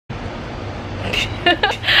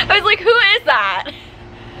I was like, who is that?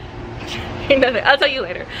 Nothing. I'll tell you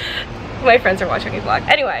later. My friends are watching me vlog.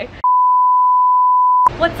 Anyway.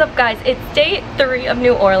 What's up guys? It's day 3 of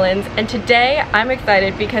New Orleans and today I'm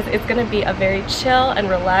excited because it's gonna be a very chill and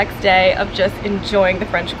relaxed day of just enjoying the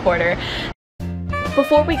French Quarter.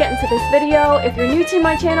 Before we get into this video, if you're new to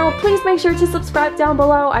my channel, please make sure to subscribe down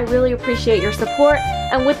below. I really appreciate your support.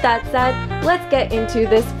 And with that said, let's get into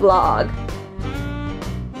this vlog.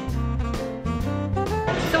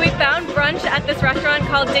 So we found brunch at this restaurant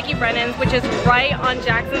called Dickie Brennan's, which is right on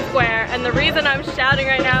Jackson Square. And the reason I'm shouting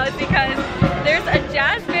right now is because there's a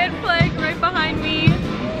jazz band playing right behind me.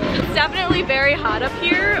 It's definitely very hot up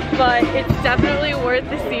here, but it's definitely worth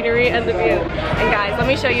the scenery and the view. And guys, let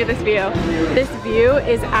me show you this view. This view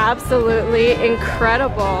is absolutely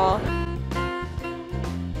incredible.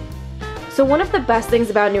 So one of the best things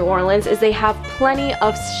about New Orleans is they have plenty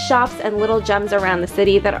of shops and little gems around the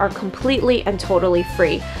city that are completely and totally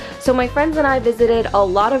free. So my friends and I visited a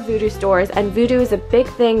lot of voodoo stores, and voodoo is a big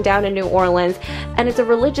thing down in New Orleans, and it's a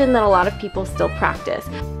religion that a lot of people still practice.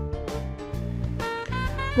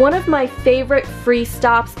 One of my favorite free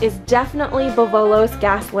stops is definitely Bavolos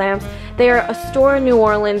gas lamps. They are a store in New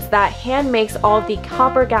Orleans that hand makes all of the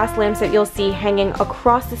copper gas lamps that you'll see hanging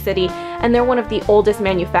across the city, and they're one of the oldest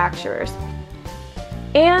manufacturers.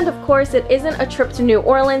 And of course, it isn't a trip to New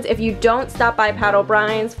Orleans if you don't stop by Pat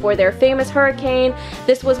O'Brien's for their famous hurricane.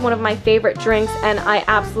 This was one of my favorite drinks and I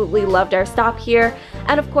absolutely loved our stop here.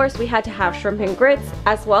 And of course, we had to have shrimp and grits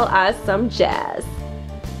as well as some jazz.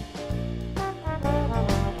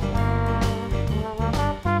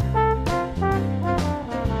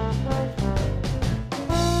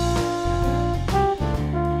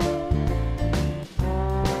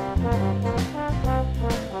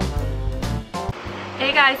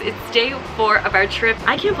 Hey guys, it's day 4 of our trip.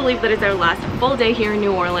 I can't believe that it's our last full day here in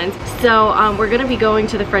New Orleans. So we're gonna be going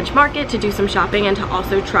to the French market to do some shopping and to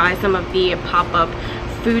also try some of the pop-up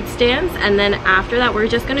food stands. And then after that, we're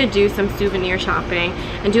just gonna do some souvenir shopping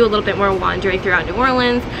and do a little bit more wandering throughout New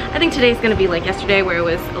Orleans. I think today's gonna be like yesterday where it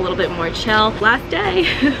was a little bit more chill. Last day.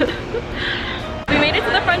 We made it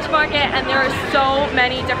to the French market and there are so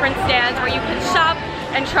many different stands where you can shop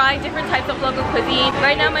and try different types of local cuisine.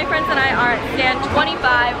 Right now my friends and I are at stand 25,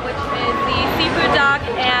 which is the seafood dock,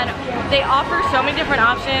 and they offer so many different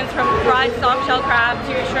options from fried soft shell crab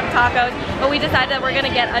to shrimp tacos, but we decided that we're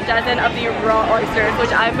gonna get a dozen of the raw oysters,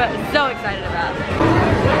 which I'm so excited about.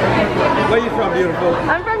 Where you from, beautiful?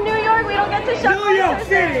 I'm from New York. We don't get to shop New York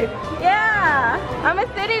City! Yeah, I'm a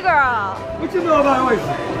city girl. What you know about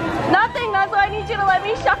oysters? Nothing, that's why I need you to let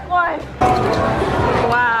me shuck one.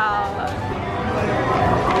 Wow.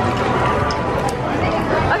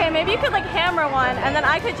 Okay, maybe you could like hammer one and then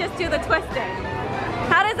I could just do the twisting.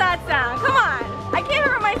 How does that sound? Come on. I can't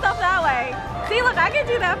hurt myself that way. See, look, I can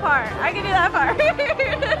do that part. I can do that part.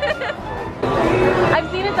 I've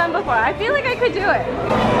seen it done before. I feel like I could do it.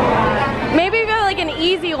 Maybe if you have like an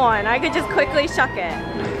easy one, I could just quickly shuck it.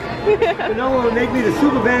 You know what would make me the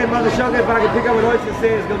super bad mother shucker if I could pick up an oyster and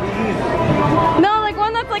say it's gonna be easy? No, like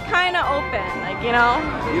one that's like kind of open, like, you know?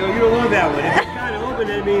 You know, you don't want that one. If it's kind of open,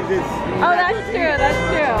 that means it's... Oh, that's true, that's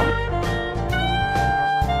true.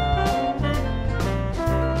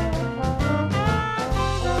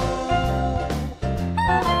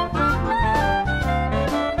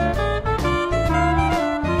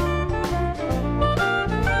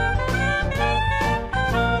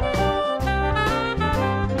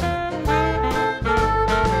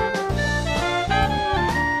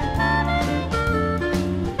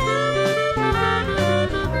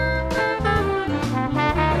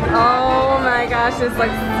 Oh my gosh, this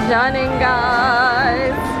looks stunning,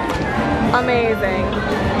 guys. Amazing.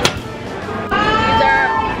 These are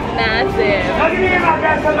massive. What do you mean about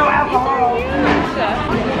that? No alcohol.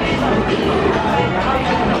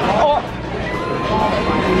 Oh.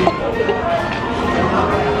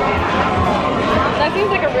 That seems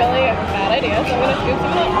like a really bad idea, so I'm gonna scoop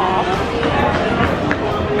some of that off.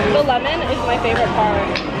 The lemon is my favorite part.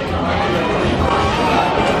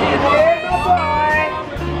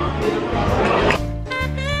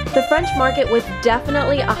 The French market was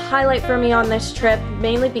definitely a highlight for me on this trip,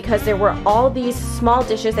 mainly because there were all these small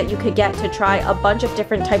dishes that you could get to try a bunch of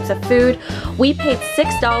different types of food. We paid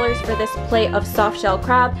 $6 for this plate of soft shell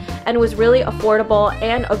crab, and it was really affordable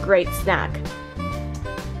and a great snack.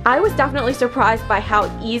 I was definitely surprised by how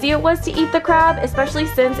easy it was to eat the crab, especially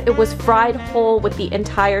since it was fried whole with the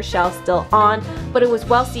entire shell still on, but it was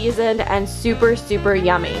well seasoned and super, super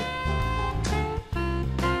yummy.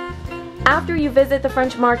 After you visit the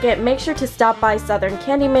French Market, make sure to stop by Southern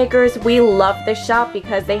Candy Makers. We love this shop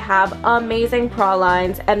because they have amazing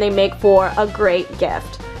pralines and they make for a great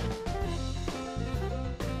gift.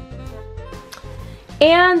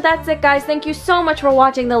 And that's it, guys. Thank you so much for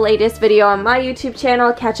watching the latest video on my YouTube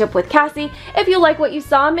channel, Catch Up with Cassie. If you like what you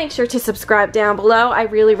saw, make sure to subscribe down below. I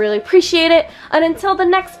really, really appreciate it. And until the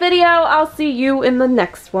next video, I'll see you in the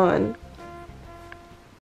next one.